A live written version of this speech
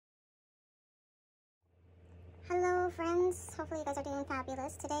Hello friends, hopefully you guys are doing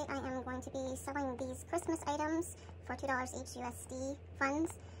fabulous. Today I am going to be selling these Christmas items for $2 each USD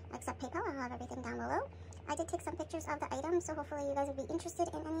funds, except PayPal. I'll have everything down below. I did take some pictures of the items, so hopefully you guys would be interested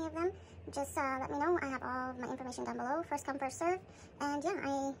in any of them. Just let me know. I have all of my information down below. First come, first serve. And yeah,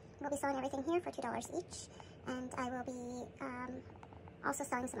 I will be selling everything here for $2 each. And I will be also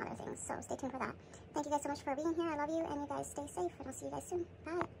selling some other things, so stay tuned for that. Thank you guys so much for being here. I love you, and you guys stay safe, and I'll see you guys soon.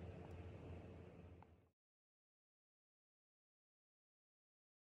 Bye.